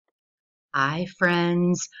Hi,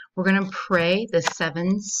 friends. We're going to pray the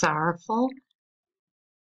seven sorrowful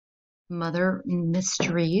mother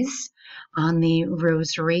mysteries on the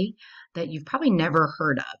Rosary that you've probably never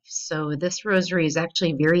heard of. So, this Rosary is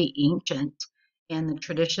actually very ancient, and the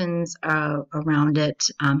traditions around it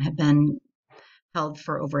have been held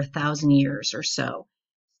for over 1,000 years or so.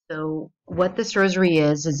 So, what this Rosary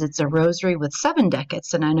is it's a Rosary with 7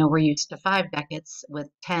 decades, and I know we're used to 5 decades with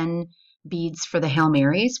 10 beads for the Hail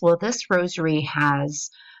Marys. Well, this Rosary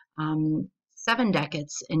has 7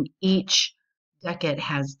 decades, and each decade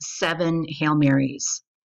has 7 Hail Marys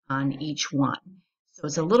on each one. So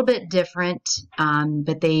it's a little bit different,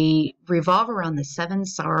 but they revolve around the 7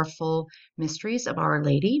 sorrowful mysteries of Our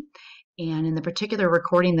Lady. And in the particular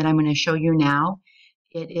recording that I'm going to show you now,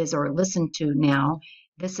 it is, or listen to now,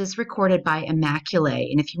 this is recorded by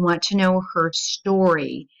Immaculee. And if you want to know her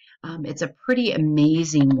story, it's a pretty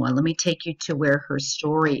amazing one. Let me take you to where her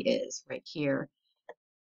story is right here.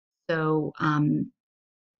 So,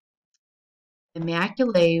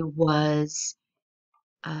 Immaculee was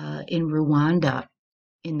in Rwanda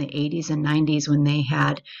in the 80s and 90s when they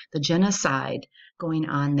had the genocide going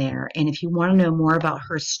on there. And if you want to know more about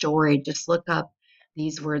her story, just look up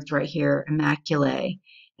these words right here, Immaculee.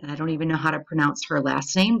 And I don't even know how to pronounce her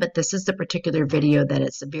last name, but this is the particular video that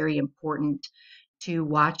it's very important to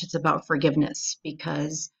watch. It's about forgiveness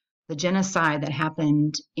because the genocide that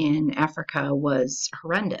happened in Africa was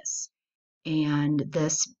horrendous. And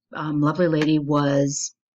this lovely lady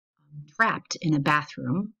was trapped in a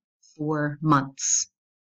bathroom for months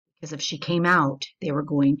because if she came out, they were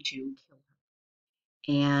going to kill her.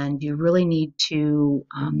 And you really need to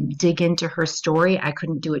dig into her story. I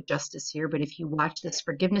couldn't do it justice here, but if you watch this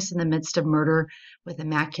Forgiveness in the Midst of Murder with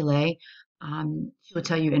Immaculee, she will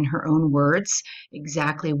tell you in her own words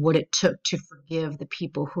exactly what it took to forgive the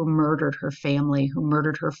people who murdered her family, who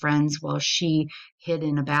murdered her friends while she hid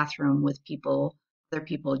in a bathroom with other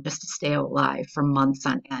people just to stay alive for months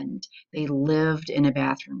on end. They lived in a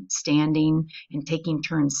bathroom, standing and taking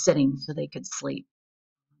turns sitting so they could sleep.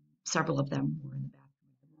 Several of them were in the bathroom.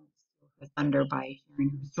 I won't steal her thunder by sharing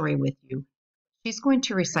her story with you. She's going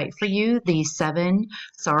to recite for you the 7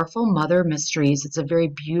 sorrowful mother mysteries. It's a very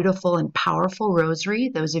beautiful and powerful rosary.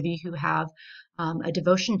 Those of you who have a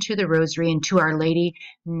devotion to the rosary and to Our Lady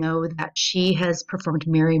know that she has performed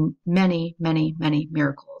many, many, many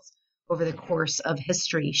miracles over the course of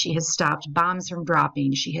history. She has stopped bombs from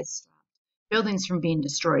dropping. She has stopped buildings from being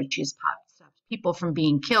destroyed. She has stopped people from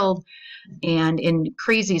being killed and in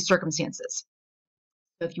crazy circumstances.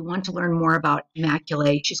 So if you want to learn more about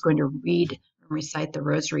Immaculee, she's going to read and recite the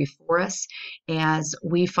rosary for us as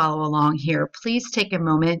we follow along here. Please take a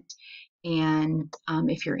moment, and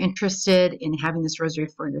if you're interested in having this rosary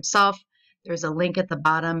for yourself, there's a link at the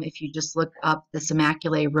bottom. If you just look up this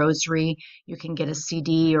Immaculee Rosary, you can get a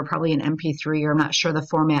CD or probably an MP3, or I'm not sure the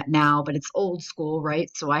format now, but it's old school, right?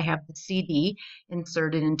 So I have the CD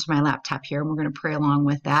inserted into my laptop here, and we're going to pray along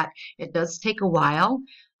with that. It does take a while.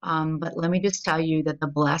 But let me just tell you that the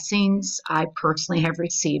blessings I personally have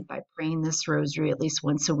received by praying this rosary at least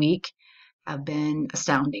once a week have been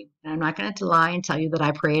astounding. And I'm not going to lie and tell you that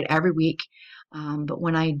I pray it every week, but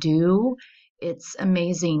when I do, it's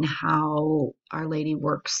amazing how Our Lady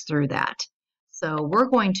works through that. So we're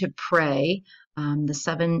going to pray the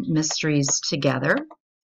 7 mysteries together.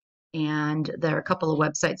 And there are a couple of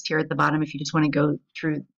websites here at the bottom if you just want to go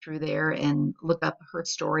through there and look up her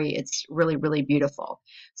story. It's really, really beautiful.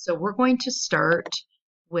 So we're going to start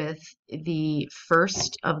with the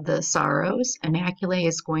first of the sorrows. Immaculee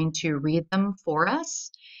is going to read them for us,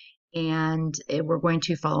 and we're going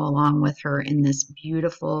to follow along with her in this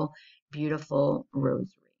beautiful, beautiful rosary.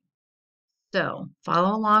 So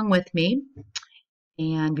follow along with me.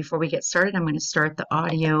 And before we get started, I'm going to start the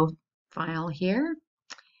audio file here.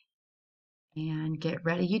 And get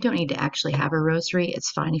ready. You don't need to actually have a rosary.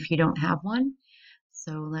 It's fine if you don't have one.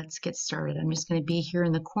 So let's get started. I'm just going to be here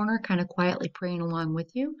in the corner, kind of quietly praying along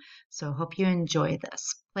with you. So hope you enjoy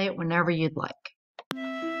this. Play it whenever you'd like.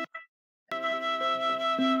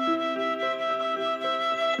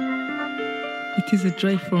 It is a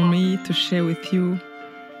joy for me to share with you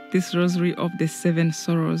this rosary of the 7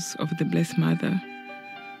 sorrows of the Blessed Mother.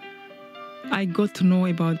 I got to know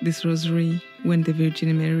about this rosary when the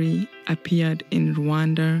Virgin Mary appeared in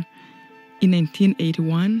Rwanda in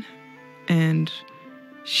 1981, and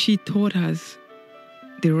she taught us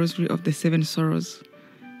the rosary of the 7 sorrows.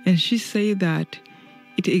 And she said that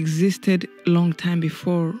it existed a long time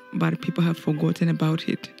before, but people have forgotten about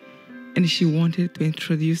it, and she wanted to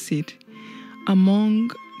introduce it. Among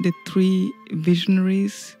the 3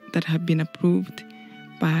 visionaries that have been approved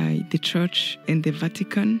by the Church and the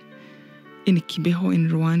Vatican, in Kibeho in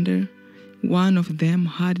Rwanda. One of them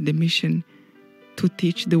had the mission to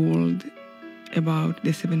teach the world about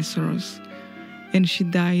the seven sorrows, and she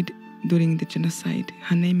died during the genocide.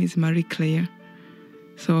 Her name is Marie Claire.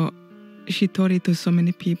 So she taught it to so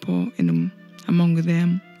many people, and among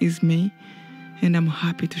them is me, and I'm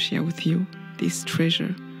happy to share with you this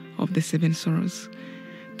treasure of the seven sorrows.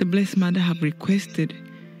 The Blessed Mother have requested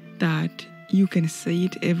that you can say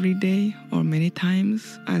it every day or many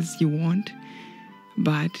times as you want,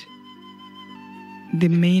 but the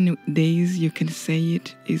main days you can say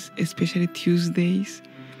it is especially Tuesdays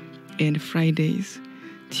and Fridays.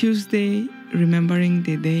 Tuesday, remembering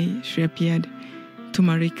the day she appeared to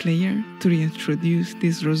Marie Claire to reintroduce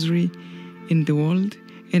this rosary in the world,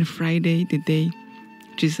 and Friday, the day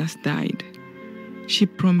Jesus died. She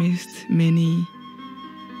promised many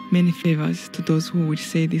favors to those who would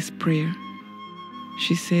say this prayer.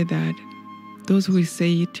 She said that those who will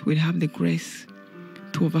say it will have the grace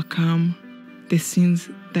to overcome the sins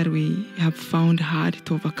that we have found hard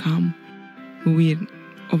to overcome. We will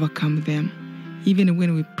overcome them, even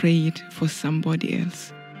when we pray it for somebody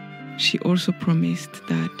else. She also promised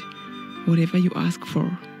that whatever you ask for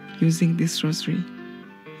using this rosary,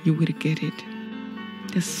 you will get it.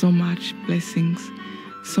 There's so much blessings,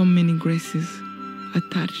 so many graces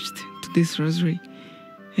attached to this rosary,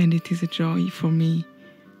 and it is a joy for me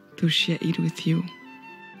to share it with you.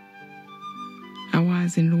 I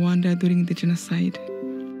was in Rwanda during the genocide,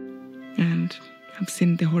 and I've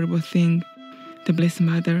seen the horrible thing the Blessed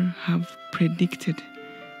Mother have predicted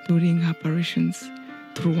during her apparitions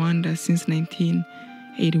to Rwanda since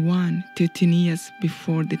 1981, 13 years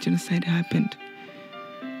before the genocide happened.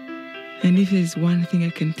 And if there's one thing I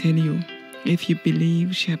can tell you, if you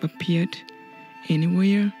believe she have appeared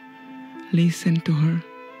anywhere, listen to her.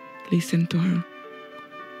 Listen to her.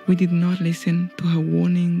 We did not listen to her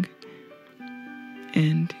warning,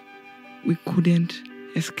 and we couldn't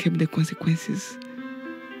escape the consequences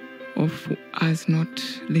of us not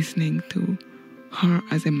listening to her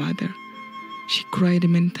as a mother. She cried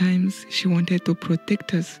many times. She wanted to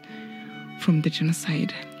protect us from the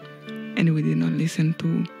genocide, and we did not listen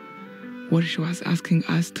to what she was asking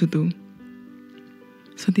us to do.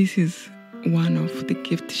 So this is one of the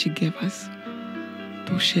gifts she gave us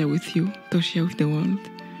to share with you, to share with the world.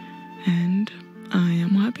 And I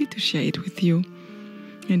am happy to share it with you.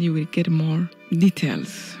 And you will get more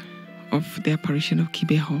details of the apparition of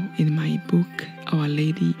Kibeho in my book, Our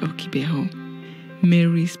Lady of Kibeho.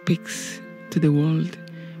 Mary speaks to the world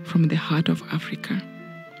from the heart of Africa.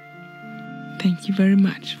 Thank you very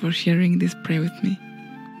much for sharing this prayer with me.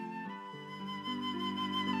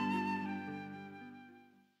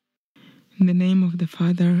 In the name of the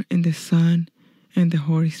Father, and the Son, and the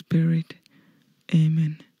Holy Spirit.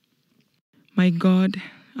 Amen. My God,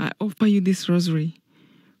 I offer you this rosary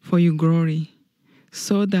for your glory,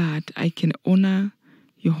 so that I can honor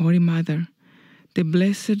your Holy Mother, the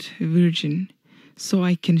Blessed Virgin, so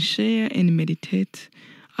I can share and meditate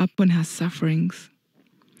upon her sufferings.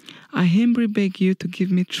 I humbly beg you to give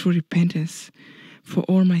me true repentance for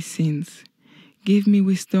all my sins. Give me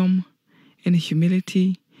wisdom and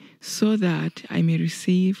humility, so that I may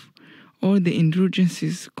receive all the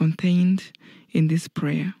indulgences contained in this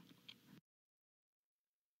prayer.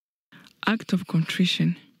 Act of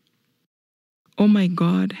contrition. Oh my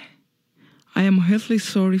God, I am heartily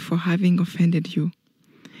sorry for having offended you,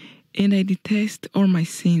 and I detest all my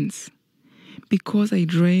sins, because I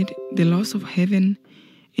dread the loss of heaven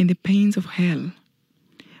and the pains of hell,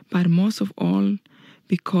 but most of all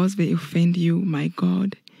because they offend you, my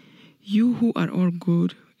God, you who are all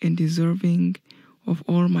good and deserving of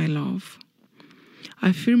all my love.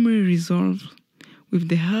 I firmly resolve, with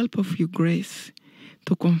the help of your grace,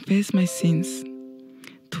 to confess my sins,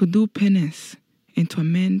 to do penance, and to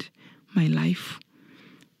amend my life.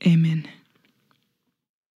 Amen.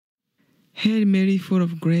 Hail Mary, full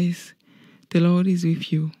of grace, the Lord is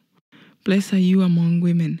with you. Blessed are you among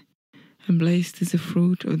women, and blessed is the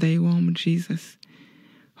fruit of thy womb, Jesus.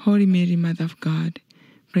 Holy Mary, Mother of God,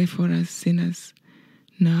 pray for us sinners,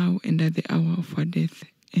 now and at the hour of our death.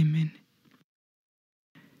 Amen.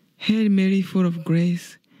 Hail Mary, full of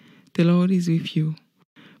grace, the Lord is with you.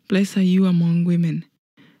 Blessed are you among women,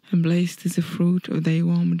 and blessed is the fruit of thy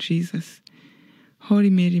womb, Jesus. Holy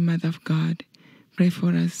Mary, Mother of God, pray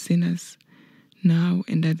for us sinners, now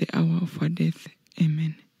and at the hour of our death.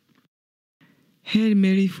 Amen. Hail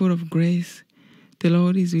Mary, full of grace, the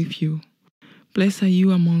Lord is with you. Blessed are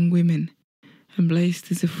you among women, and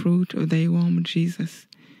blessed is the fruit of thy womb, Jesus.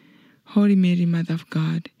 Holy Mary, Mother of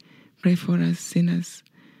God, pray for us sinners,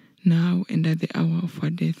 now and at the hour of our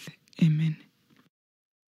death. Amen.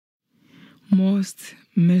 Most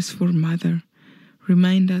merciful Mother,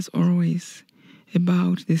 remind us always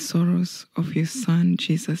about the sorrows of your Son,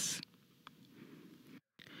 Jesus.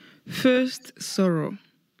 First sorrow,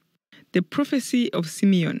 the prophecy of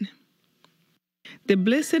Simeon. The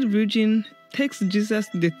Blessed Virgin takes Jesus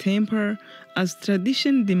to the temple as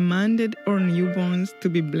tradition demanded all newborns to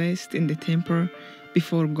be blessed in the temple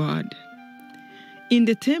before God. In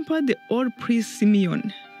the temple, the old priest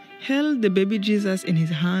Simeon held the baby Jesus in his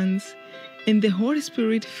hands, and the Holy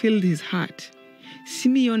Spirit filled his heart.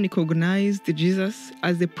 Simeon recognized Jesus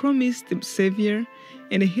as the promised Savior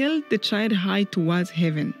and held the child high towards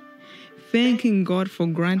heaven, thanking God for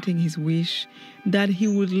granting his wish that he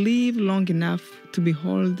would live long enough to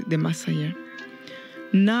behold the Messiah.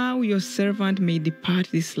 Now your servant may depart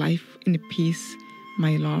this life in peace,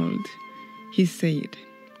 my Lord, he said.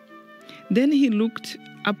 Then he looked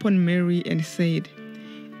upon Mary and said,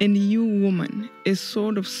 And you, woman, a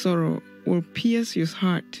sword of sorrow will pierce your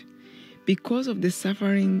heart because of the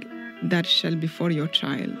suffering that shall befall your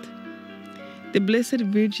child. The Blessed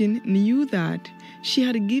Virgin knew that she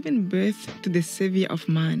had given birth to the Savior of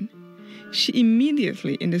man. She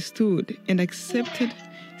immediately understood and accepted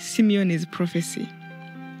Simeon's prophecy.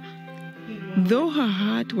 Though her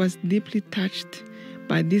heart was deeply touched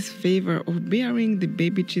by this favor of bearing the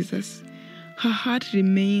baby Jesus, her heart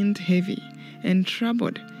remained heavy and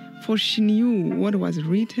troubled, for she knew what was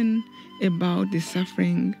written about the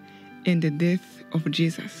suffering and the death of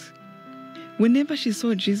Jesus. Whenever she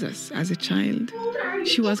saw Jesus as a child,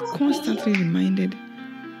 she was constantly reminded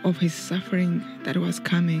of his suffering that was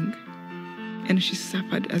coming, and she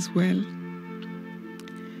suffered as well.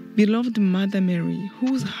 Beloved Mother Mary,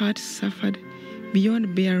 whose heart suffered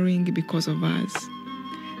beyond bearing because of us,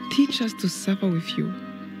 teach us to suffer with you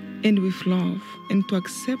and with love, and to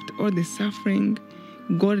accept all the suffering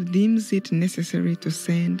God deems it necessary to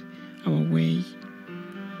send our way.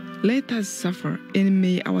 Let us suffer, and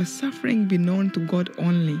may our suffering be known to God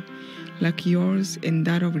only, like yours and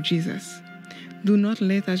that of Jesus. Do not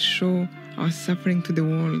let us show our suffering to the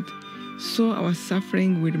world, so our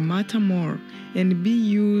suffering will matter more and be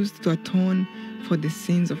used to atone for the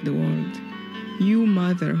sins of the world. You,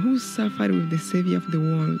 Mother, who suffered with the Savior of the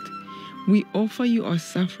world, we offer you our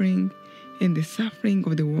suffering and the suffering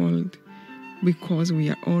of the world, because we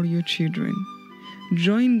are all your children.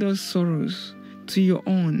 Join those sorrows to your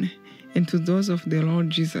own and to those of the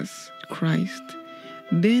Lord Jesus Christ.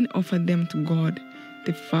 Then offer them to God,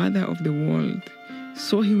 the Father of the world,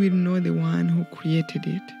 so he will know the one who created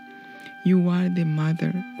it. You are the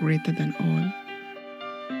Mother greater than all.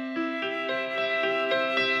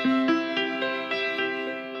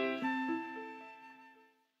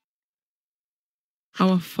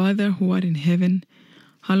 Our Father who art in heaven,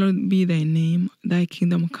 hallowed be thy name. Thy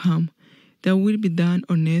kingdom come, thy will be done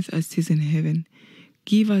on earth as it is in heaven.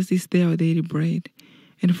 Give us this day our daily bread,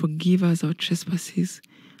 and forgive us our trespasses,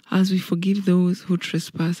 as we forgive those who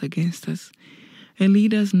trespass against us. And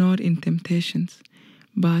lead us not in temptations,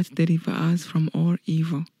 but deliver us from all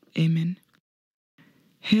evil. Amen.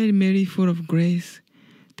 Hail Mary, full of grace,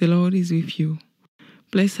 the Lord is with you.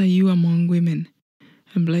 Blessed are you among women,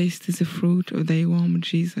 and blessed is the fruit of thy womb,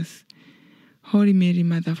 Jesus. Holy Mary,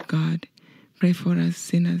 Mother of God, pray for us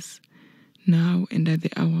sinners, now and at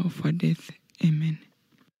the hour of our death. Amen.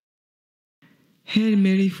 Hail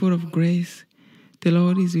Mary, full of grace, the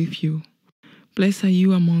Lord is with you. Blessed are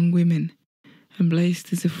you among women, and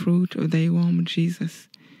blessed is the fruit of thy womb, Jesus.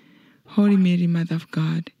 Holy Mary, Mother of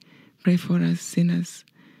God, pray for us sinners,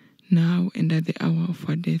 now and at the hour of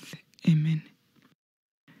our death. Amen.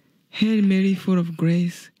 Hail Mary, full of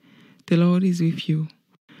grace, the Lord is with you.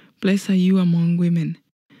 Blessed are you among women,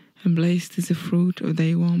 and blessed is the fruit of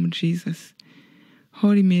thy womb, Jesus.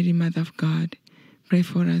 Holy Mary, Mother of God, pray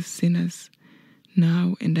for us sinners,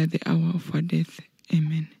 now and at the hour of our death.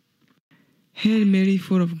 Amen. Hail Mary,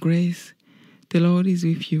 full of grace, the Lord is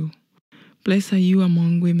with you. Blessed are you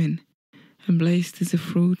among women, and blessed is the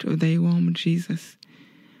fruit of thy womb, Jesus.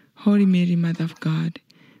 Holy Mary, Mother of God,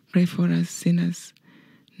 pray for us sinners,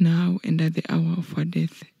 now and at the hour of our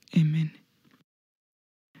death. Amen.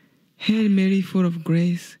 Hail Mary, full of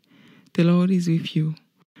grace, the Lord is with you.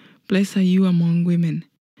 Blessed are you among women,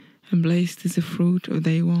 and blessed is the fruit of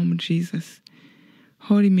thy womb, Jesus.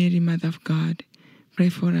 Holy Mary, Mother of God, pray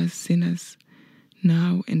for us sinners,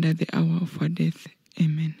 now and at the hour of our death.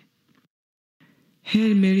 Amen.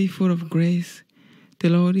 Hail Mary, full of grace, the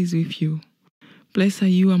Lord is with you. Blessed are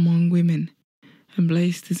you among women, and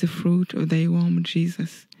blessed is the fruit of thy womb,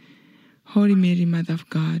 Jesus. Holy Mary, Mother of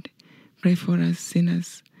God, pray for us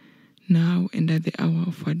sinners, now and at the hour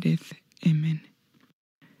of our death. Amen.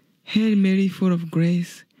 Hail Mary, full of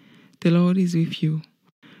grace, the Lord is with you.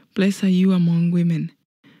 Blessed are you among women,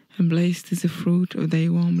 and blessed is the fruit of thy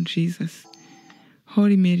womb, Jesus.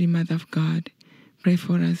 Holy Mary, Mother of God, pray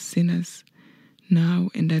for us sinners, now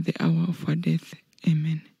and at the hour of our death.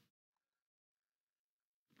 Amen.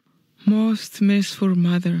 Most merciful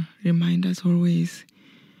Mother, remind us always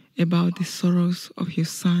about the sorrows of your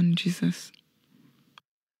Son, Jesus.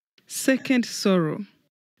 Second sorrow,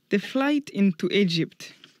 the flight into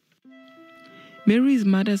Egypt. Mary's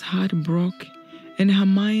mother's heart broke, and her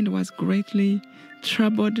mind was greatly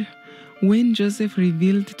troubled when Joseph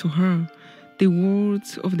revealed to her the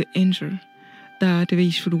words of the angel that they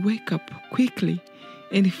should wake up quickly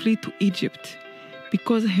and flee to Egypt,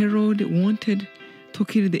 because Herod wanted to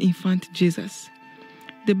kill the infant Jesus.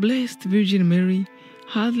 The Blessed Virgin Mary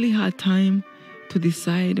hardly had time to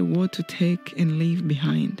decide what to take and leave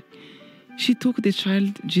behind. She took the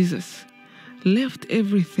child Jesus, left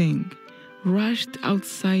everything, rushed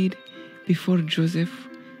outside before Joseph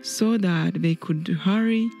so that they could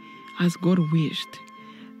hurry as God wished.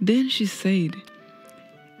 Then she said,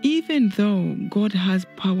 "Even though God has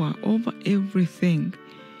power over everything,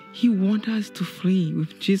 He wants us to flee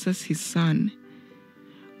with Jesus, His Son.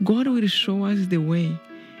 God will show us the way,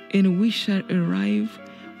 and we shall arrive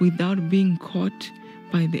without being caught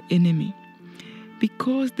by the enemy."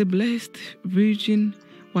 Because the Blessed Virgin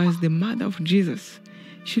was the mother of Jesus,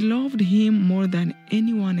 she loved Him more than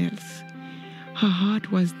anyone else. Her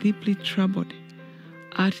heart was deeply troubled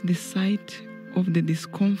at the sight of the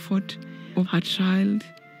discomfort of her child,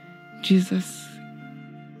 Jesus.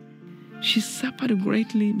 She suffered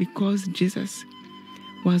greatly because Jesus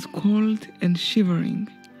was cold and shivering.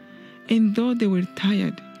 And though they were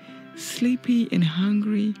tired, sleepy, and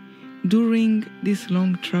hungry during this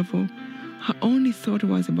long travel, her only thought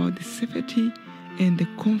was about the safety and the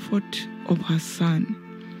comfort of her son.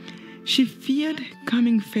 She feared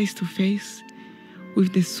coming face to face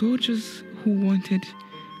with the soldiers who wanted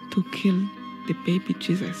to kill the baby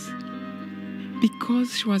Jesus.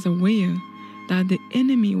 Because she was aware that the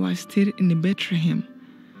enemy was still in Bethlehem,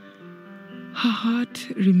 her heart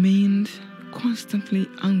remained constantly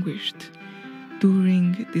anguished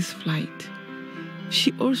during this flight.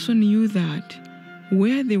 She also knew that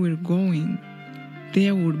where they were going,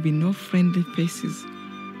 there would be no friendly faces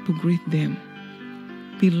to greet them.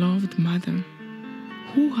 Beloved Mother,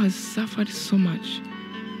 who has suffered so much,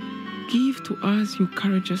 give to us your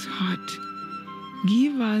courageous heart.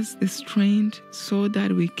 Give us the strength so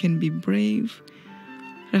that we can be brave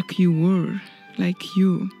like you were, like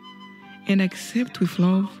you, and accept with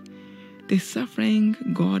love the suffering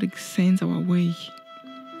God sends our way,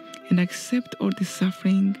 and accept all the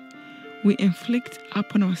suffering we inflict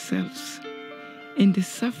upon ourselves, and the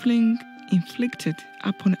suffering inflicted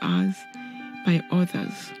upon us by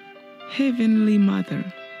others. Heavenly Mother,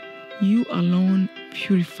 you alone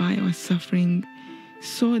purify our suffering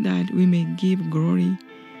so that we may give glory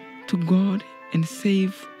to God and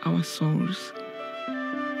save our souls.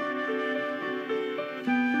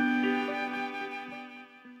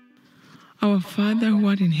 Our Father who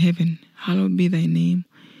art in heaven, hallowed be thy name.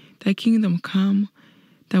 Thy kingdom come,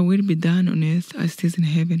 thy will be done on earth as it is in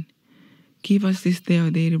heaven. Give us this day our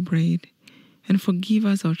daily bread, and forgive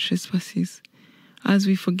us our trespasses, as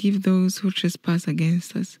we forgive those who trespass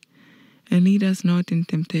against us. And lead us not in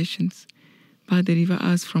temptations, but deliver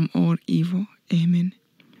us from all evil. Amen.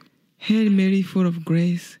 Hail Mary, full of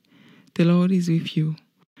grace, the Lord is with you.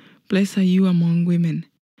 Blessed are you among women,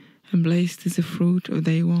 and blessed is the fruit of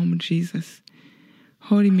thy womb, Jesus.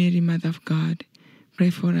 Holy Mary, Mother of God, pray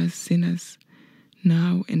for us sinners,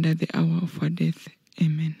 now and at the hour of our death.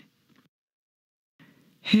 Amen.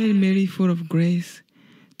 Hail Mary, full of grace,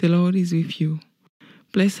 the Lord is with you.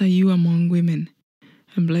 Blessed are you among women,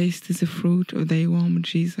 and blessed is the fruit of thy womb,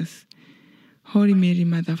 Jesus. Holy Mary,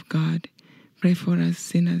 Mother of God, pray for us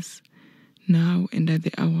sinners, now and at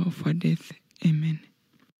the hour of our death. Amen.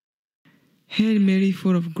 Hail Mary,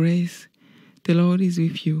 full of grace, the Lord is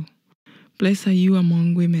with you. Blessed are you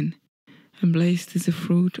among women, and blessed is the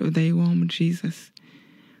fruit of thy womb, Jesus.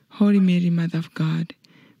 Holy Mary, Mother of God,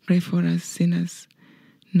 pray for us sinners,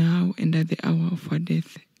 now and at the hour of our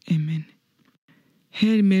death. Amen.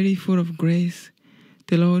 Hail Mary, full of grace,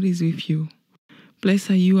 the Lord is with you.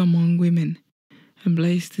 Blessed are you among women, and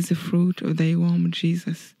blessed is the fruit of thy womb,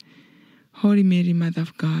 Jesus. Holy Mary, Mother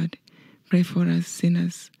of God, pray for us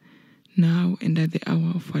sinners, now and at the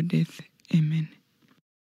hour of our death. Amen.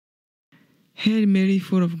 Hail Mary,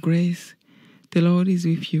 full of grace, the Lord is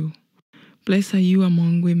with you. Blessed are you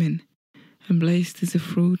among women, and blessed is the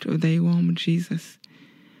fruit of thy womb, Jesus.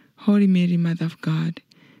 Holy Mary, Mother of God,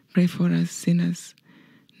 pray for us sinners,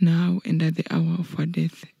 now and at the hour of our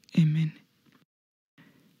death. Amen.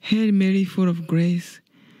 Hail Mary, full of grace,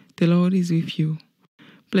 the Lord is with you.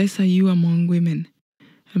 Blessed are you among women,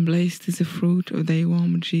 and blessed is the fruit of thy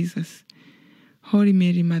womb, Jesus. Holy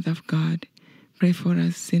Mary, Mother of God, pray for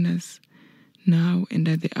us sinners, now and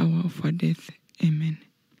at the hour of our death. Amen.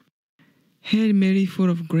 Hail Mary, full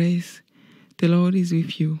of grace, the Lord is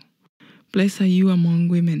with you. Blessed are you among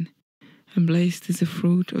women, and blessed is the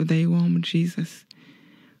fruit of thy womb, Jesus.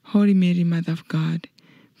 Holy Mary, Mother of God,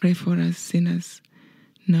 pray for us sinners,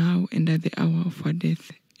 now and at the hour of our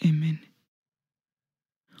death. Amen.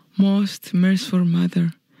 Most merciful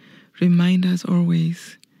Mother, remind us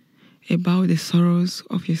always about the sorrows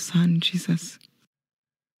of your Son, Jesus.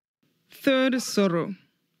 Third sorrow,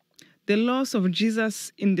 the loss of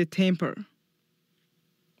Jesus in the temple.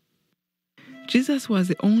 Jesus was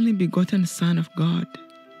the only begotten Son of God,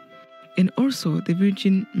 and also the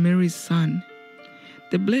Virgin Mary's Son.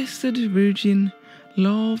 The Blessed Virgin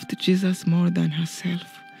loved Jesus more than herself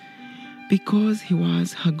because he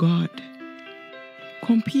was her God.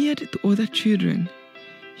 Compared to other children,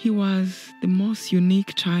 he was the most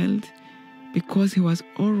unique child because he was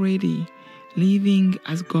already living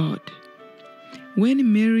as God.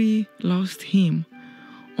 When Mary lost him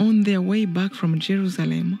on their way back from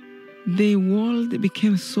Jerusalem, the world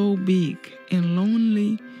became so big and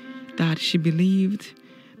lonely that she believed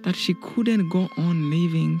that she couldn't go on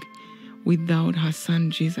living without her son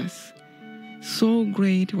Jesus. So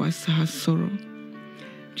great was her sorrow.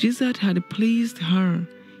 Jesus had pleased her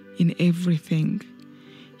in everything.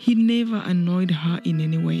 He never annoyed her in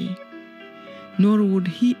any way, nor would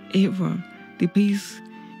he ever displease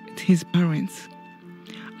his parents.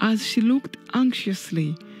 As she looked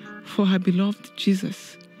anxiously for her beloved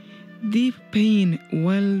Jesus, deep pain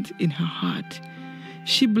welled in her heart.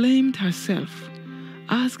 She blamed herself,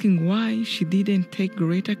 asking why she didn't take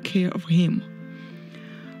greater care of him.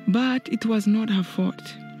 But it was not her fault.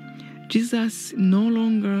 Jesus no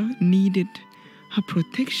longer needed her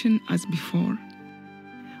protection as before.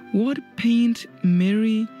 What pained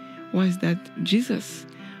Mary was that Jesus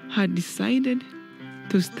had decided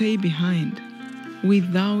to stay behind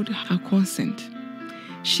without her consent.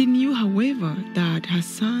 She knew, however, that her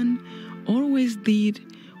son always did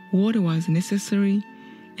what was necessary,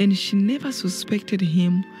 and she never suspected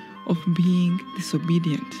him of being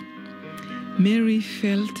disobedient. Mary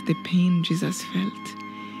felt the pain Jesus felt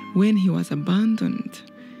when he was abandoned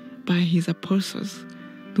by his apostles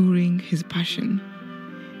during his passion.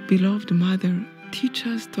 Beloved Mother, teach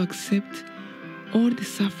us to accept all the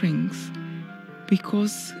sufferings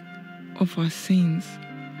because of our sins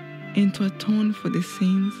and to atone for the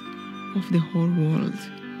sins of the whole world.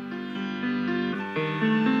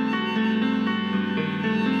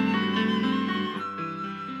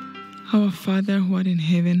 Our Father who art in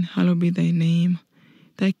heaven, hallowed be thy name.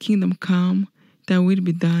 Thy kingdom come, thy will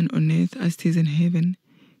be done on earth as it is in heaven.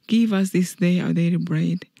 Give us this day our daily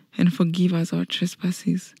bread, and forgive us our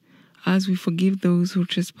trespasses, as we forgive those who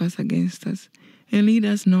trespass against us. And lead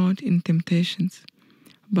us not in temptations,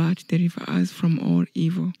 but deliver us from all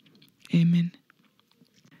evil. Amen.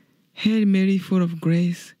 Hail Mary, full of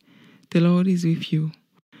grace, the Lord is with you.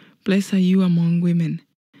 Blessed are you among women,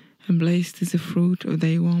 and blessed is the fruit of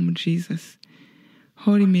thy womb, Jesus.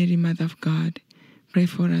 Holy Mary, Mother of God, pray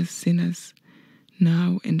for us sinners,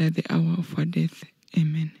 now and at the hour of our death.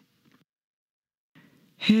 Amen.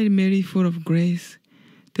 Hail Mary, full of grace,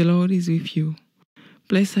 the Lord is with you.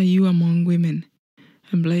 Blessed are you among women,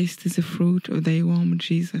 and blessed is the fruit of thy womb,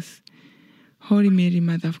 Jesus. Holy Mary,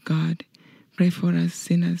 Mother of God, pray for us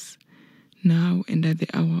sinners, now and at the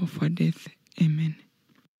hour of our death. Amen.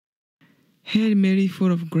 Hail Mary,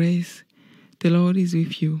 full of grace, the Lord is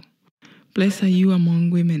with you. Blessed are you among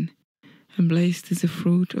women, and blessed is the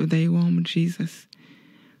fruit of thy womb, Jesus.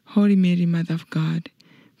 Holy Mary, Mother of God,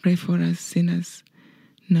 pray for us sinners,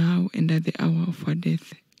 now and at the hour of our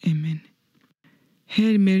death. Amen.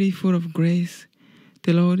 Hail Mary, full of grace,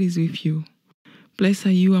 the Lord is with you. Blessed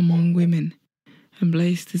are you among women, and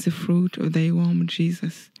blessed is the fruit of thy womb,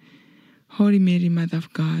 Jesus. Holy Mary, Mother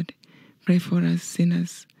of God, pray for us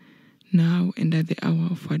sinners, now and at the hour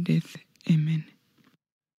of our death. Amen.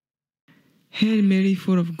 Hail Mary,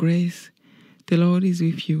 full of grace, the Lord is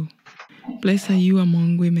with you. Blessed are you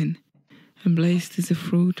among women, and blessed is the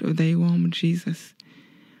fruit of thy womb, Jesus.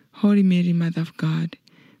 Holy Mary, Mother of God,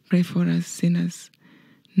 pray for us sinners,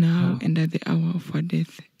 now and at the hour of our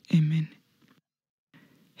death. Amen.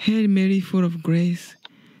 Hail Mary, full of grace,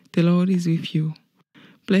 the Lord is with you.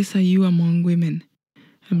 Blessed are you among women,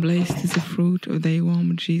 and blessed is the fruit of thy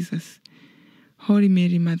womb, Jesus. Holy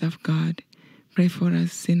Mary, Mother of God, pray for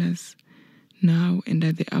us sinners, now and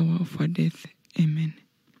at the hour of our death. Amen.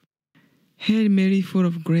 Hail Mary, full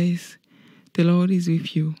of grace, the Lord is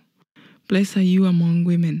with you. Blessed are you among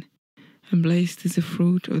women, and blessed is the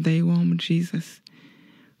fruit of thy womb, Jesus.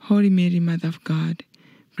 Holy Mary, Mother of God,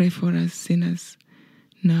 pray for us sinners,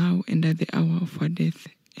 now and at the hour of our death.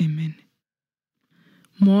 Amen.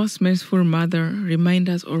 Most merciful Mother, remind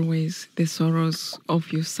us always the sorrows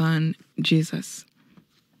of your Son, Jesus.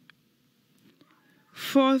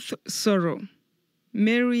 Fourth sorrow.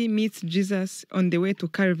 Mary meets Jesus on the way to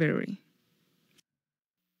Calvary.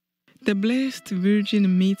 The Blessed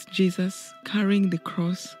Virgin meets Jesus carrying the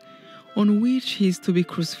cross on which he is to be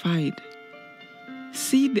crucified.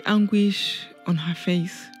 See the anguish on her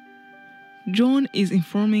face. John is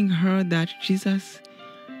informing her that Jesus,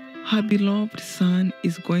 her beloved Son,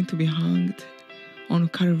 is going to be hanged on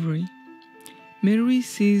Calvary. Mary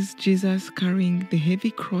sees Jesus carrying the heavy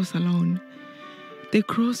cross alone, the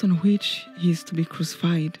cross on which he is to be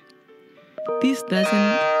crucified. This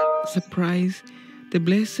doesn't surprise the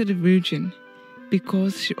Blessed Virgin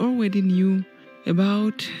because she already knew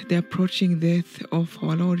about the approaching death of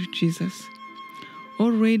our Lord Jesus.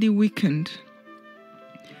 Already weakened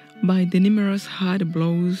by the numerous hard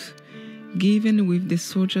blows given with the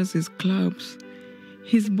soldiers' clubs,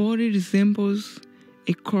 his body resembles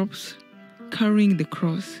a corpse carrying the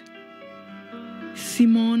cross.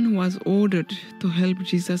 Simon was ordered to help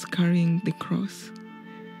Jesus carrying the cross.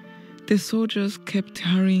 The soldiers kept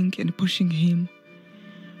hurrying and pushing him.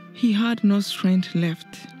 He had no strength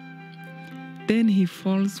left. Then he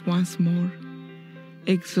falls once more,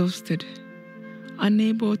 exhausted,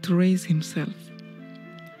 unable to raise himself.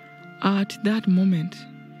 At that moment,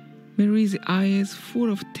 Mary's eyes,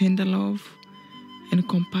 full of tender love and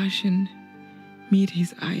compassion, meet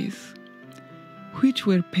his eyes, which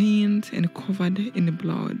were pained and covered in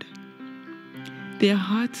blood. Their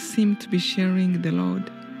hearts seemed to be sharing the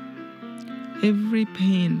Lord. Every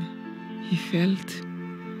pain he felt,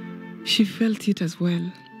 she felt it as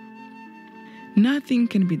well. Nothing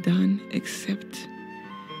can be done except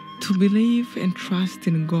to believe and trust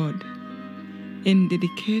in God and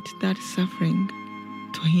dedicate that suffering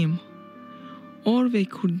to Him. All they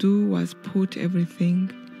could do was put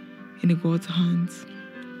everything in God's hands.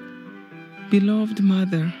 Beloved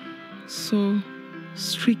Mother, so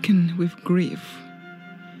stricken with grief,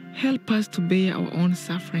 help us to bear our own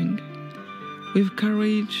suffering with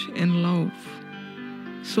courage and love,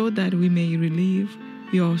 so that we may relieve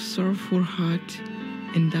your sorrowful heart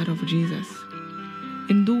and that of Jesus.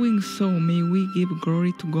 In doing so, may we give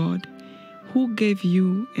glory to God, who gave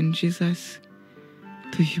you and Jesus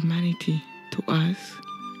to humanity, to us.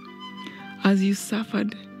 As you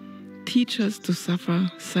suffered, teach us to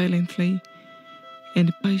suffer silently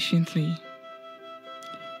and patiently.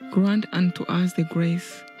 Grant unto us the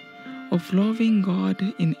grace of loving God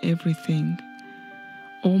in everything.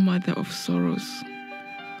 O Mother of sorrows,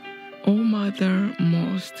 O Mother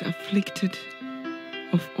most afflicted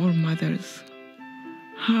of all mothers,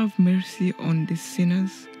 have mercy on the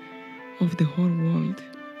sinners of the whole world.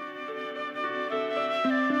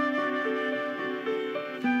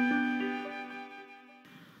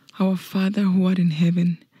 Our Father who art in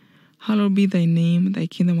heaven, hallowed be thy name, thy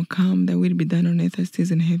kingdom come, thy will be done on earth as it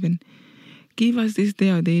is in heaven. Give us this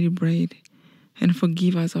day our daily bread, and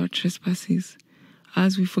forgive us our trespasses,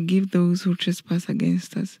 as we forgive those who trespass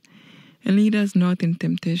against us. And lead us not in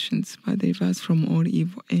temptations, but deliver us from all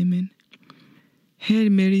evil. Amen.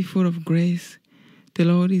 Hail Mary, full of grace, the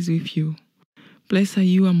Lord is with you. Blessed are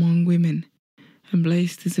you among women, and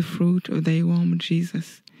blessed is the fruit of thy womb,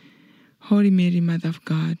 Jesus. Holy Mary, Mother of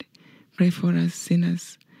God, pray for us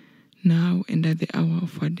sinners, now and at the hour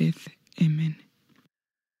of our death. Amen.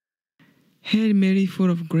 Hail Mary,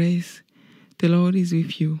 full of grace, the Lord is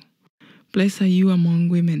with you. Blessed are you among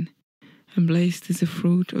women, and blessed is the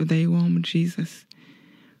fruit of thy womb, Jesus.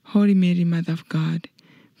 Holy Mary, Mother of God,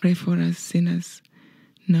 pray for us sinners,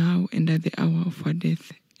 now and at the hour of our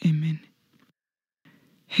death. Amen.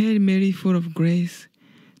 Hail Mary, full of grace,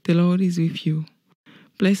 the Lord is with you.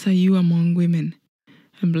 Blessed are you among women,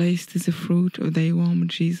 and blessed is the fruit of thy womb,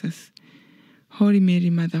 Jesus. Holy Mary,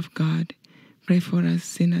 Mother of God, pray for us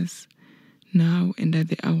sinners, now and at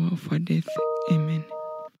the hour of our death. Amen.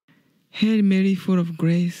 Hail Mary, full of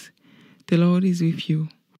grace, the Lord is with you.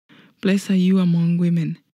 Blessed are you among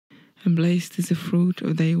women, and blessed is the fruit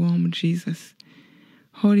of thy womb, Jesus.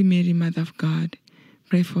 Holy Mary, Mother of God,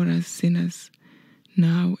 pray for us sinners,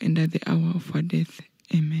 now and at the hour of our death.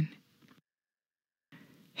 Amen.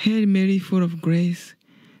 Hail Mary, full of grace,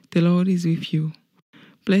 the Lord is with you.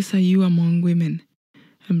 Blessed are you among women,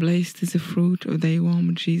 and blessed is the fruit of thy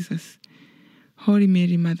womb, Jesus. Holy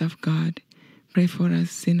Mary, Mother of God, pray for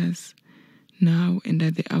us sinners, now and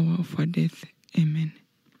at the hour of our death. Amen.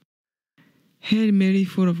 Hail Mary,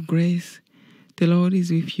 full of grace, the Lord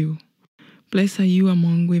is with you. Blessed are you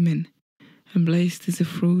among women, and blessed is the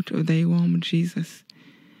fruit of thy womb, Jesus.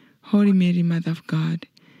 Holy Mary, Mother of God,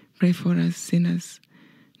 pray for us sinners,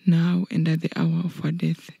 now and at the hour of our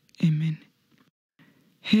death. Amen.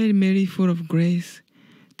 Hail Mary, full of grace,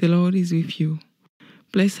 the Lord is with you.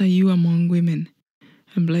 Blessed are you among women,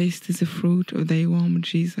 and blessed is the fruit of thy womb,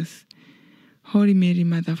 Jesus. Holy Mary,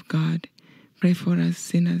 Mother of God, pray for us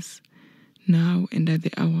sinners, now and at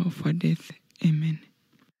the hour of our death. Amen.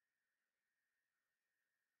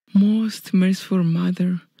 Most merciful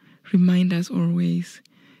Mother, remind us always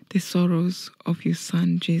the sorrows of your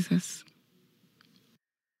Son, Jesus.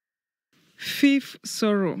 Fifth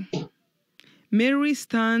sorrow. Mary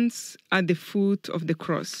stands at the foot of the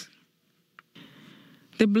cross.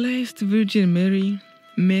 The Blessed Virgin Mary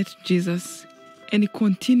met Jesus and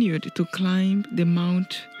continued to climb the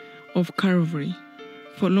Mount of Calvary,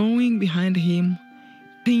 following behind him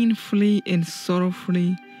painfully and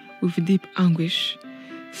sorrowfully with deep anguish,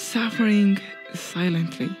 suffering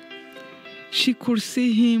silently. She could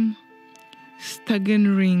see him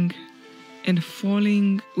staggering and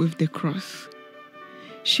falling with the cross.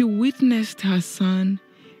 She witnessed her son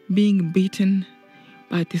being beaten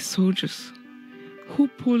by the soldiers who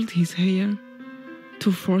pulled his hair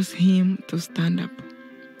to force him to stand up.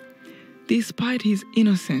 Despite his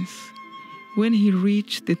innocence, when he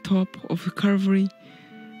reached the top of Calvary,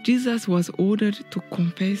 Jesus was ordered to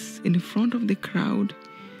confess in front of the crowd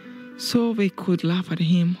so they could laugh at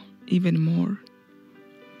him even more.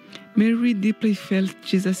 Mary deeply felt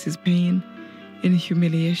Jesus' pain and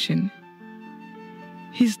humiliation.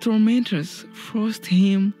 His tormentors forced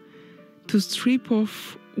him to strip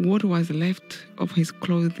off what was left of his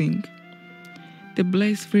clothing. The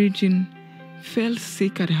Blessed Virgin felt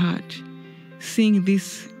sick at heart, seeing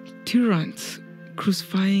these tyrants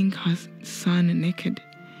crucifying her son naked,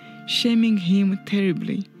 shaming him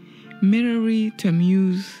terribly, merely to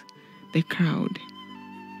amuse the crowd.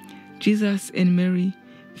 Jesus and Mary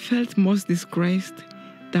felt most disgraced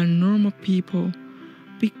than normal people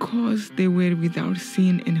because they were without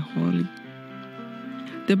sin and holy.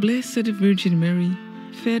 The Blessed Virgin Mary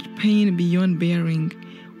felt pain beyond bearing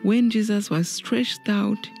when Jesus was stretched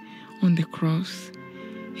out on the cross.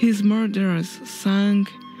 His murderers sang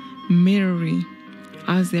merrily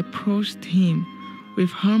as they approached him with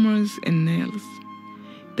hammers and nails.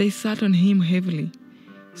 They sat on him heavily,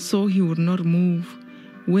 so he would not move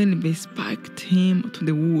when they spiked him to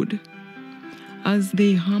the wood. As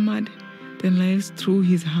they hammered the nails through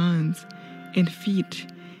his hands and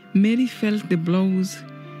feet, Mary felt the blows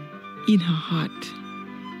in her heart.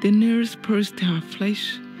 The nails pierced her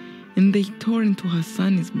flesh, and they tore into her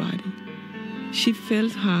son's body. She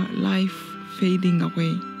felt her life fading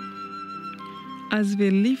away. As they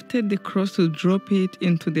lifted the cross to drop it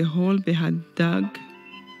into the hole they had dug,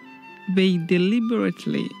 they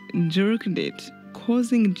deliberately jerked it,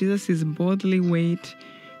 causing Jesus' bodily weight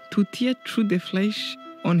to tear through the flesh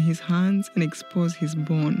on his hands and expose his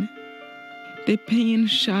bone. The pain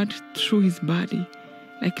shot through his body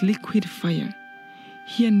like liquid fire.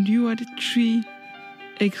 He endured 3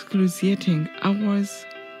 excruciating hours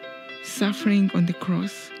suffering on the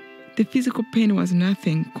cross. The physical pain was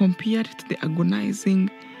nothing compared to the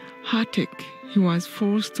agonizing heartache he was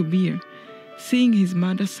forced to bear, seeing his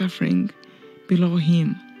mother suffering below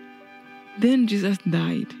him. Then Jesus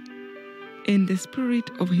died, and the spirit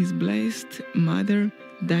of his blessed mother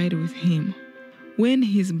died with him. When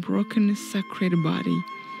his broken sacred body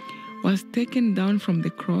was taken down from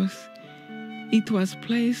the cross, it was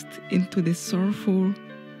placed into the sorrowful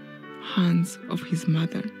hands of his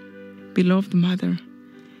mother. Beloved Mother,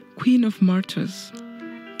 Queen of Martyrs,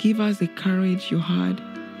 give us the courage you had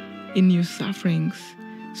in your sufferings,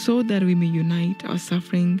 so that we may unite our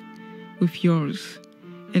suffering with yours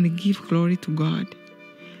and give glory to God.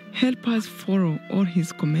 Help us follow all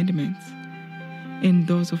his commandments and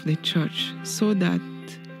those of the Church, so that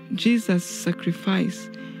Jesus' sacrifice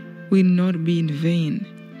will not be in vain,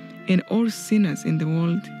 and all sinners in the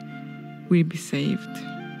world will be saved.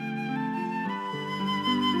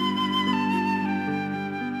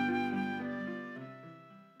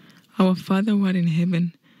 Our Father who art in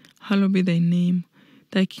heaven, hallowed be thy name.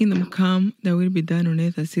 Thy kingdom come, thy will be done on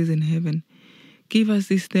earth as it is in heaven. Give us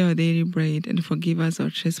this day our daily bread, and forgive us our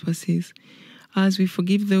trespasses, as we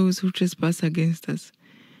forgive those who trespass against us.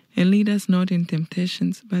 And lead us not in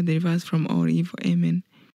temptations, but deliver us from all evil. Amen.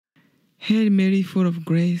 Hail Mary, full of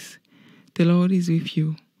grace, the Lord is with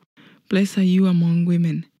you. Blessed are you among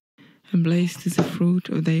women, and blessed is the fruit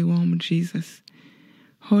of thy womb, Jesus.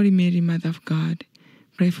 Holy Mary, Mother of God,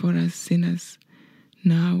 pray for us sinners,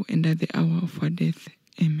 now and at the hour of our death.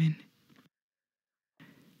 Amen.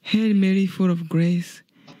 Hail Mary, full of grace,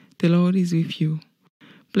 the Lord is with you.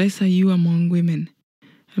 Blessed are you among women,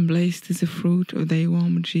 and blessed is the fruit of thy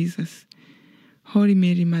womb, Jesus. Holy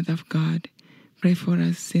Mary, Mother of God, pray for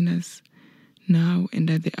us sinners, now and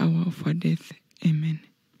at the hour of our death. Amen.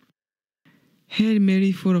 Hail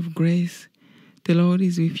Mary, full of grace, the Lord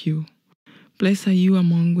is with you. Blessed are you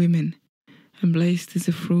among women, and blessed is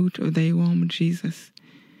the fruit of thy womb, Jesus.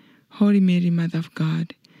 Holy Mary, Mother of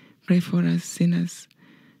God, pray for us sinners,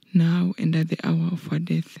 now and at the hour of our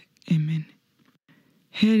death. Amen.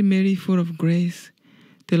 Hail Mary, full of grace,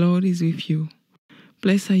 the Lord is with you.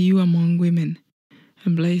 Blessed are you among women,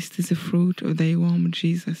 and blessed is the fruit of thy womb,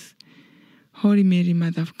 Jesus. Holy Mary,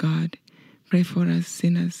 Mother of God, pray for us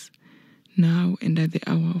sinners, now and at the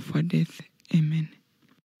hour of our death. Amen.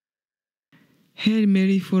 Hail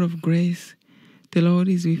Mary, full of grace, the Lord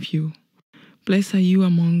is with you. Blessed are you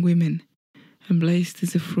among women, and blessed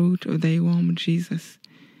is the fruit of thy womb, Jesus.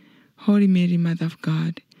 Holy Mary, Mother of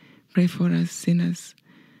God, pray for us sinners,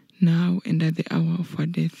 now and at the hour of our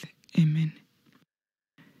death. Amen.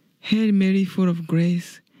 Hail Mary, full of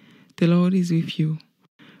grace, the Lord is with you.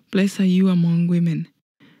 Blessed are you among women,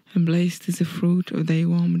 and blessed is the fruit of thy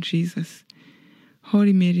womb, Jesus.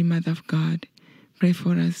 Holy Mary, Mother of God, pray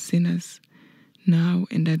for us sinners, now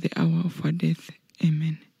and at the hour of our death.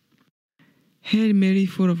 Amen. Hail Mary,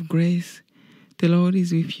 full of grace, the Lord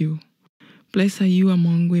is with you. Blessed are you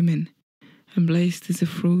among women, and blessed is the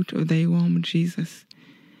fruit of thy womb, Jesus.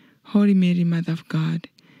 Holy Mary, Mother of God,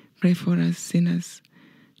 pray for us sinners,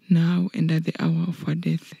 now and at the hour of our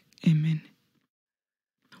death. Amen.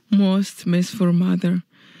 Most merciful Mother,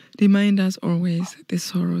 remind us always the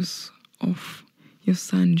sorrows of your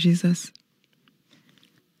Son, Jesus.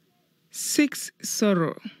 Sixth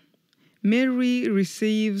sorrow. Mary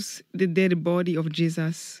receives the dead body of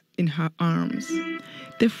Jesus in her arms.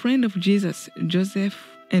 The friend of Jesus, Joseph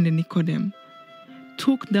and Nicodemus,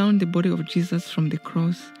 took down the body of Jesus from the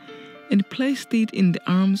cross and placed it in the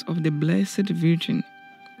arms of the Blessed Virgin.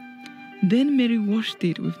 Then Mary washed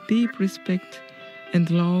it with deep respect and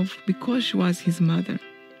love because she was his mother.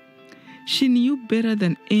 She knew better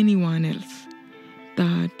than anyone else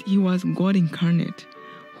that he was God incarnate,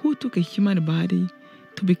 who took a human body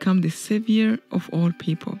to become the Savior of all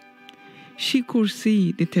people. She could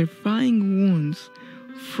see the terrifying wounds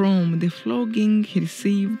from the flogging he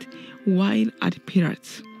received while at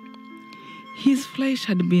Pilate's. His flesh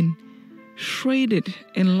had been shredded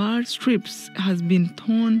and large strips had been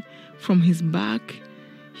torn from his back.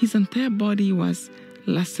 His entire body was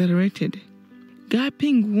lacerated.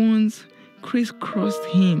 Gaping wounds crisscrossed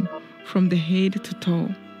him from the head to toe.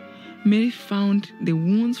 Mary found the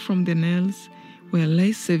wounds from the nails were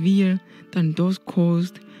less severe than those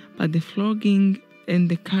caused by the flogging and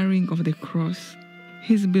the carrying of the cross.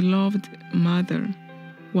 His beloved mother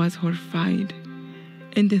was horrified,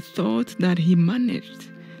 and the thought that he managed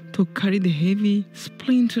to carry the heavy,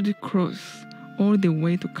 splintered cross all the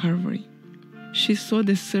way to Calvary. She saw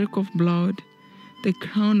the circle of blood the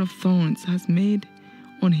crown of thorns has made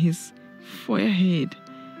on his forehead,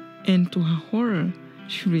 and to her horror,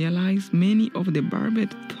 she realized many of the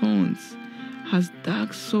barbed thorns has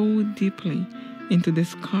dug so deeply into the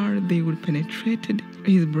scar they would penetrated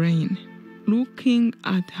his brain. Looking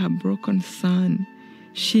at her broken son,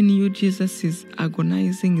 she knew Jesus'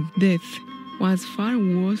 agonizing death was far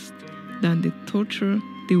worse than the torture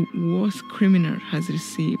the worst criminal has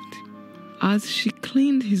received. As she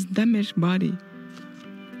cleaned his damaged body,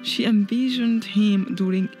 she envisioned him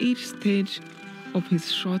during each stage of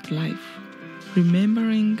his short life,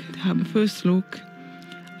 remembering her first look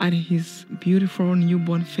at his beautiful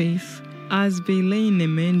newborn face as they lay in a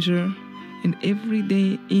manger, and every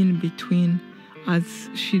day in between as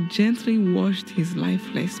she gently washed his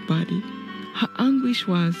lifeless body. Her anguish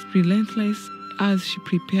was relentless as she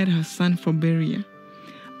prepared her son for burial,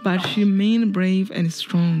 but she remained brave and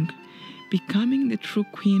strong, becoming the true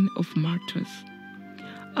queen of martyrs.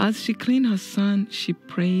 As she cleaned her son, she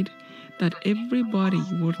prayed that everybody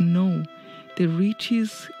would know the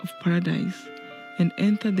riches of paradise and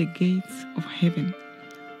enter the gates of heaven.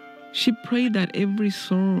 She prayed that every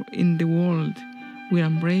soul in the world will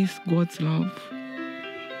embrace God's love.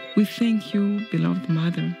 We thank you, beloved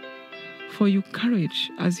Mother, for your courage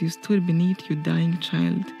as you stood beneath your dying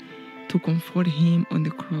child to comfort him on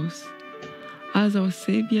the cross. As our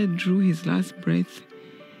Savior drew his last breath,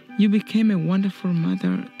 you became a wonderful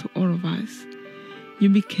mother to all of us. You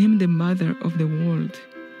became the mother of the world.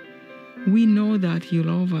 We know that you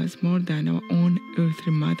love us more than our own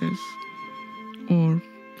earthly mothers or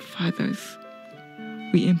fathers.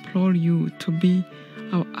 we implore you to be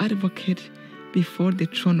our advocate before the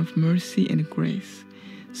throne of mercy and grace,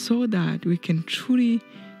 so that we can truly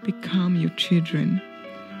become your children.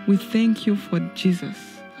 We thank you for Jesus,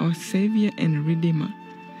 our Savior and Redeemer,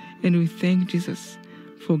 and we thank Jesus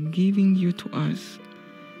for giving you to us.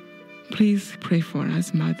 Please pray for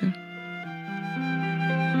us, Mother.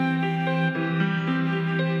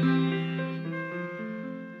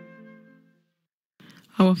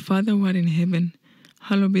 Our Father who art in heaven,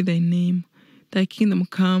 hallowed be thy name. Thy kingdom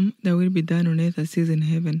come, thy will be done on earth as it is in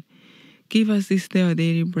heaven. Give us this day our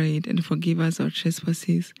daily bread, and forgive us our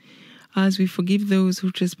trespasses, as we forgive those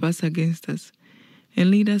who trespass against us.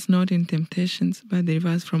 And lead us not in temptations, but deliver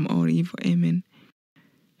us from all evil. Amen.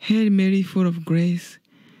 Hail Mary, full of grace,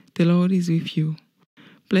 the Lord is with you.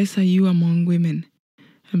 Blessed are you among women,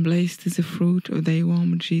 and blessed is the fruit of thy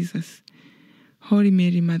womb, Jesus. Holy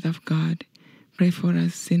Mary, Mother of God, pray for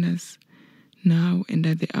us sinners, now and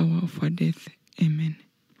at the hour of our death. Amen.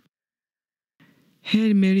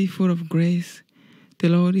 Hail Mary, full of grace, the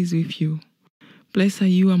Lord is with you. Blessed are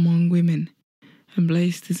you among women, and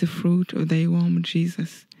blessed is the fruit of thy womb,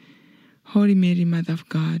 Jesus. Holy Mary, Mother of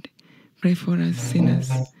God, pray for us sinners,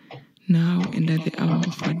 now and at the hour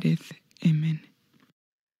of our death. Amen.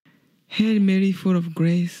 Hail Mary, full of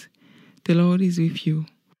grace, the Lord is with you.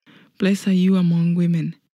 Blessed are you among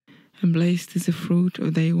women, and blessed is the fruit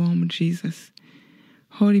of thy womb, Jesus.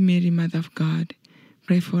 Holy Mary, Mother of God,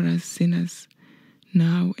 pray for us sinners,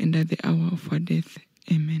 now and at the hour of our death.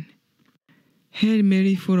 Amen. Hail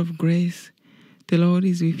Mary, full of grace, the Lord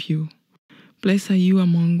is with you. Blessed are you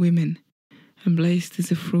among women, and blessed is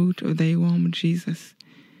the fruit of thy womb, Jesus.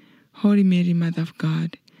 Holy Mary, Mother of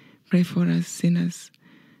God, pray for us sinners,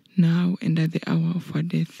 now and at the hour of our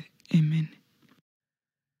death. Amen.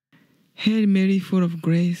 Hail Mary, full of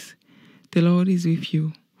grace, the Lord is with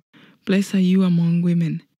you. Blessed are you among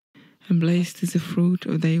women, and blessed is the fruit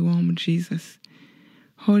of thy womb, Jesus.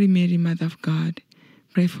 Holy Mary, Mother of God,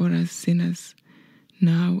 pray for us sinners,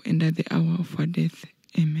 now and at the hour of our death.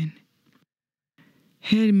 Amen.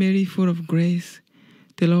 Hail Mary, full of grace,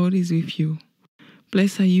 the Lord is with you.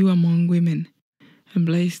 Blessed are you among women, and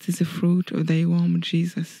blessed is the fruit of thy womb,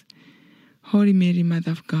 Jesus. Holy Mary,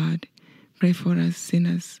 Mother of God, pray for us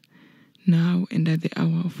sinners, now and at the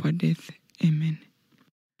hour of our death. Amen.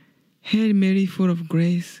 Hail Mary, full of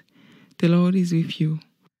grace, the Lord is with you.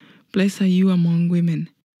 Blessed are you among women,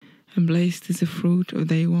 and blessed is the fruit of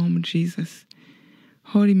thy womb, Jesus.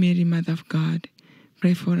 Holy Mary, Mother of God,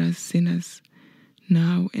 pray for us sinners,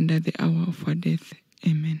 now and at the hour of our death.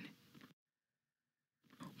 Amen.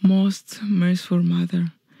 Most merciful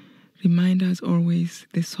Mother, remind us always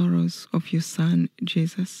the sorrows of your Son,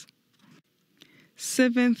 Jesus.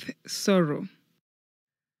 Seventh sorrow.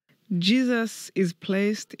 Jesus is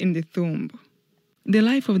placed in the tomb. The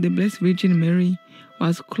life of the Blessed Virgin Mary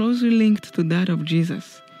was closely linked to that of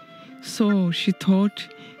Jesus, so she thought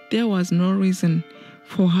there was no reason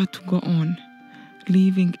for her to go on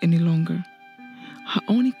living any longer. Her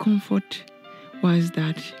only comfort was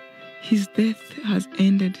that his death has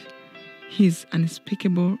ended his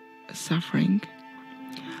unspeakable suffering.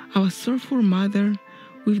 Our sorrowful Mother,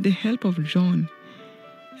 with the help of John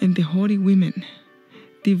and the holy women,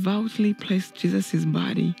 devoutly placed Jesus'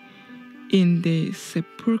 body in the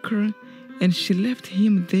sepulchre, and she left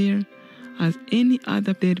him there as any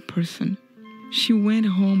other dead person. She went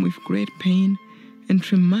home with great pain and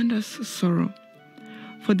tremendous sorrow.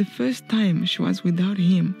 For the first time she was without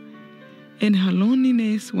him, and her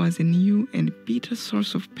loneliness was a new and bitter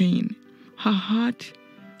source of pain. Her heart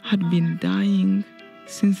had been dying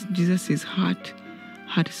since Jesus' heart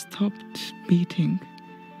had stopped beating,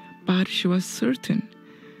 but she was certain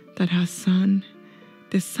that her Son,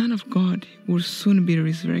 the Son of God, would soon be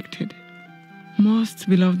resurrected. Most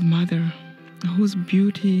beloved Mother, whose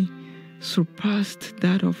beauty surpassed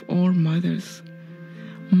that of all mothers,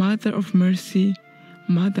 Mother of mercy,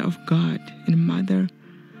 Mother of God, and Mother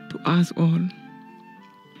to us all,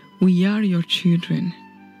 we are your children,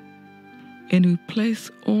 and we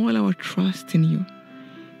place all our trust in you.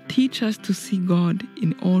 Teach us to see God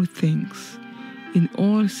in all things, in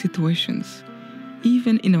all situations,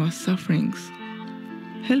 even in our sufferings.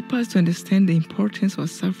 Help us to understand the importance of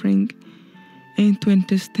suffering and to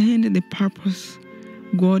understand the purpose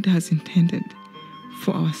God has intended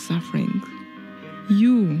for our suffering.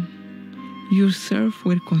 You yourself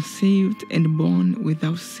were conceived and born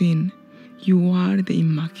without sin. You are the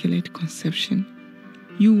Immaculate Conception.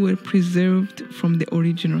 You were preserved from the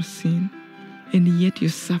original sin, and yet you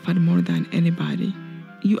suffered more than anybody.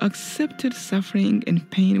 You accepted suffering and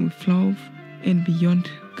pain with love and beyond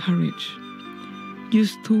courage. You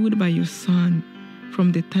stood by your Son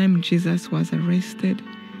from the time Jesus was arrested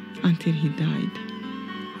until he died.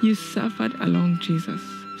 You suffered along Jesus,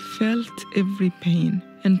 felt every pain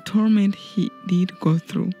and torment he did go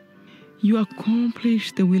through. You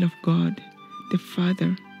accomplished the will of God, the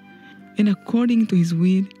Father, and according to his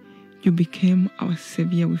will, you became our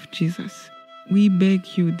Savior with Jesus. We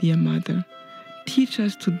beg you, dear Mother, teach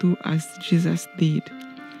us to do as Jesus did.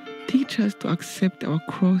 Teach us to accept our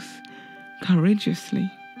cross courageously.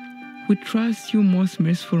 We trust you, most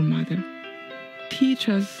merciful Mother. Teach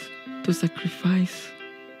us to sacrifice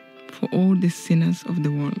for all the sinners of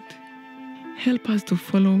the world. Help us to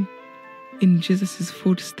follow in Jesus'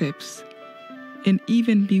 footsteps and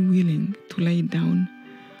even be willing to lay down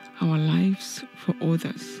our lives for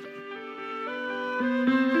others.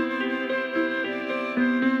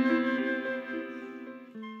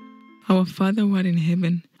 Our Father who art in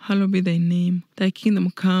heaven, hallowed be thy name. Thy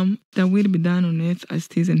kingdom come, thy will be done on earth as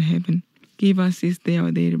it is in heaven. Give us this day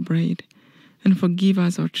our daily bread, and forgive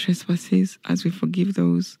us our trespasses as we forgive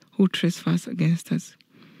those who trespass against us.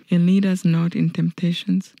 And lead us not in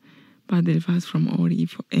temptations, but deliver us from all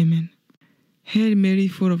evil. Amen. Hail Mary,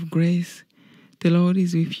 full of grace, the Lord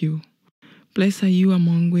is with you. Blessed are you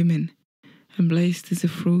among women, and blessed is the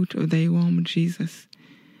fruit of thy womb, Jesus.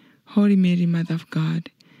 Holy Mary, Mother of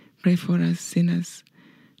God, pray for us sinners,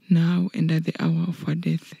 now and at the hour of our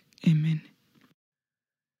death. Amen.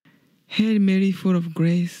 Hail Mary, full of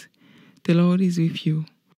grace, the Lord is with you.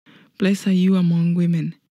 Blessed are you among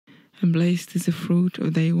women, and blessed is the fruit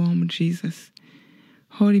of thy womb, Jesus.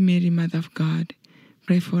 Holy Mary, Mother of God,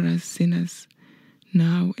 pray for us sinners,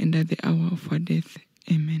 now and at the hour of our death.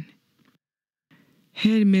 Amen.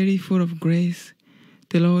 Hail Mary, full of grace,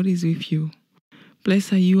 the Lord is with you.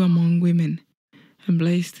 Blessed are you among women, and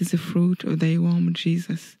blessed is the fruit of thy womb,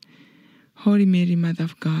 Jesus. Holy Mary, Mother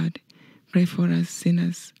of God, pray for us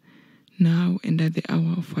sinners, now and at the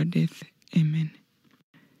hour of our death. Amen.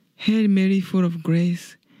 Hail Mary, full of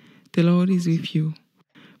grace, the Lord is with you.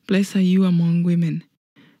 Blessed are you among women,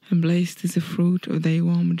 and blessed is the fruit of thy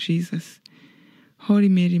womb, Jesus. Holy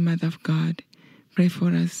Mary, Mother of God, pray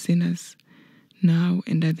for us sinners, now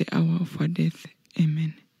and at the hour of our death.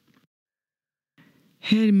 Amen.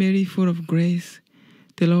 Hail Mary, full of grace,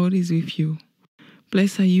 the Lord is with you.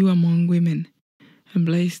 Blessed are you among women, and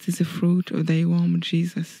blessed is the fruit of thy womb,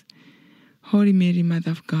 Jesus. Holy Mary,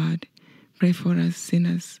 Mother of God, pray for us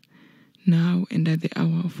sinners, now and at the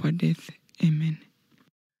hour of our death. Amen.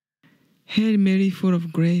 Hail Mary, full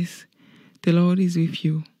of grace, the Lord is with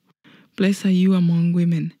you. Blessed are you among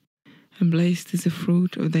women, and blessed is the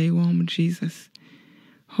fruit of thy womb, Jesus.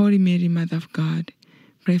 Holy Mary, Mother of God,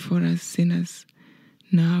 pray for us sinners,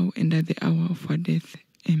 now and at the hour of our death.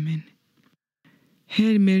 Amen.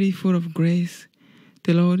 Hail Mary, full of grace,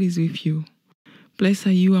 the Lord is with you. Blessed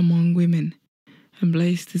are you among women, and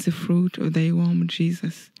blessed is the fruit of thy womb,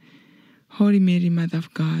 Jesus. Holy Mary, Mother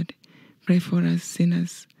of God, pray for us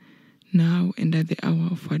sinners, now and at the hour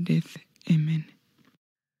of our death. Amen.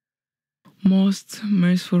 Most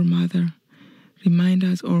merciful Mother, remind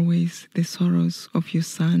us always the sorrows of your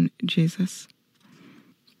Son, Jesus.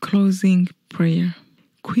 Closing prayer.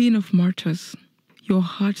 Queen of Martyrs, your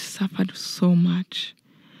heart suffered so much.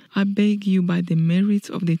 I beg you, by the merits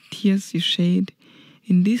of the tears you shed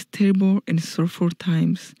in these terrible and sorrowful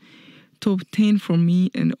times, to obtain for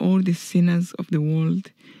me and all the sinners of the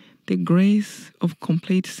world the grace of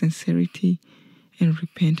complete sincerity and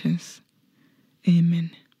repentance.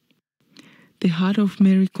 Amen. The heart of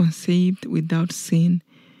Mary, conceived without sin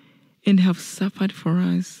and have suffered for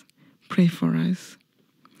us, pray for us.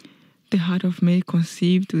 The heart of Mary,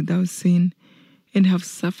 conceived without sin and have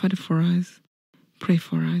suffered for us, pray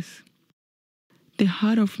for us. The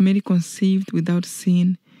heart of Mary, conceived without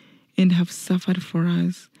sin and have suffered for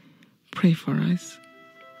us, pray for us.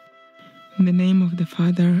 In the name of the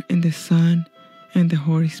Father, and the Son, and the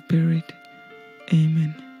Holy Spirit.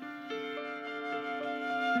 Amen.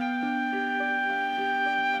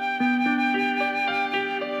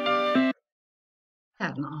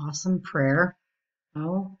 Had an awesome prayer.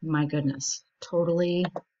 Oh my goodness. Totally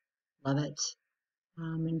love it.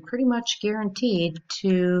 And pretty much guaranteed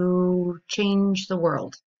to change the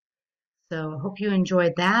world. So I hope you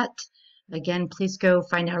enjoyed that. Again, please go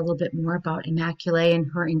find out a little bit more about Immaculee and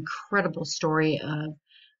her incredible story of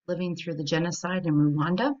living through the genocide in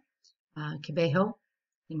Rwanda, Kibeho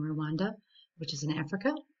in Rwanda, which is in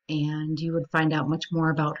Africa. And you would find out much more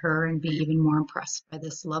about her and be even more impressed by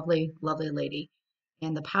this lovely, lovely lady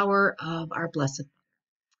and the power of our blessed.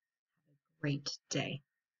 Great day.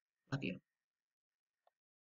 Love you.